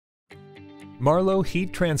Marlow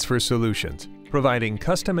Heat Transfer Solutions, providing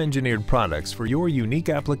custom-engineered products for your unique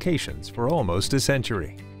applications for almost a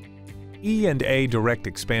century. E&A direct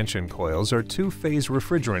expansion coils are two-phase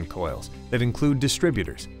refrigerant coils that include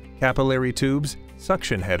distributors, capillary tubes,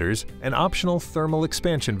 suction headers, and optional thermal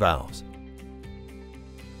expansion valves.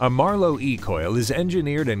 A Marlow E-coil is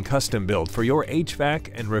engineered and custom-built for your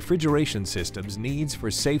HVAC and refrigeration system's needs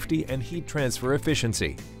for safety and heat transfer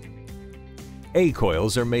efficiency.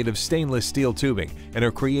 A-coils are made of stainless steel tubing and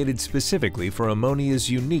are created specifically for Ammonia's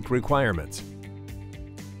unique requirements.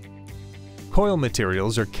 Coil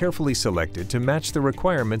materials are carefully selected to match the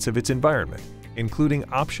requirements of its environment, including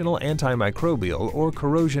optional antimicrobial or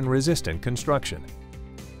corrosion-resistant construction.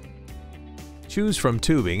 Choose from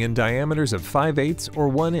tubing in diameters of 5/8 or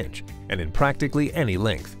 1 inch and in practically any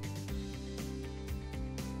length.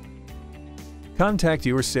 Contact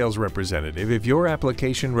your sales representative if your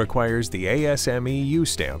application requires the ASME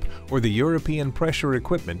stamp or the European Pressure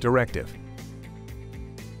Equipment Directive.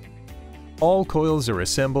 All coils are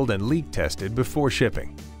assembled and leak tested before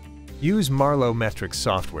shipping. Use Marlow Metrics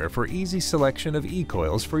software for easy selection of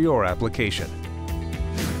e-coils for your application.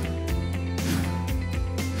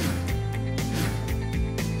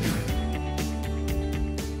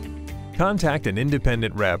 Contact an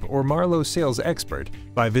independent rep or Marlow sales expert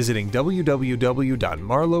by visiting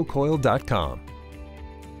www.marlowcoil.com.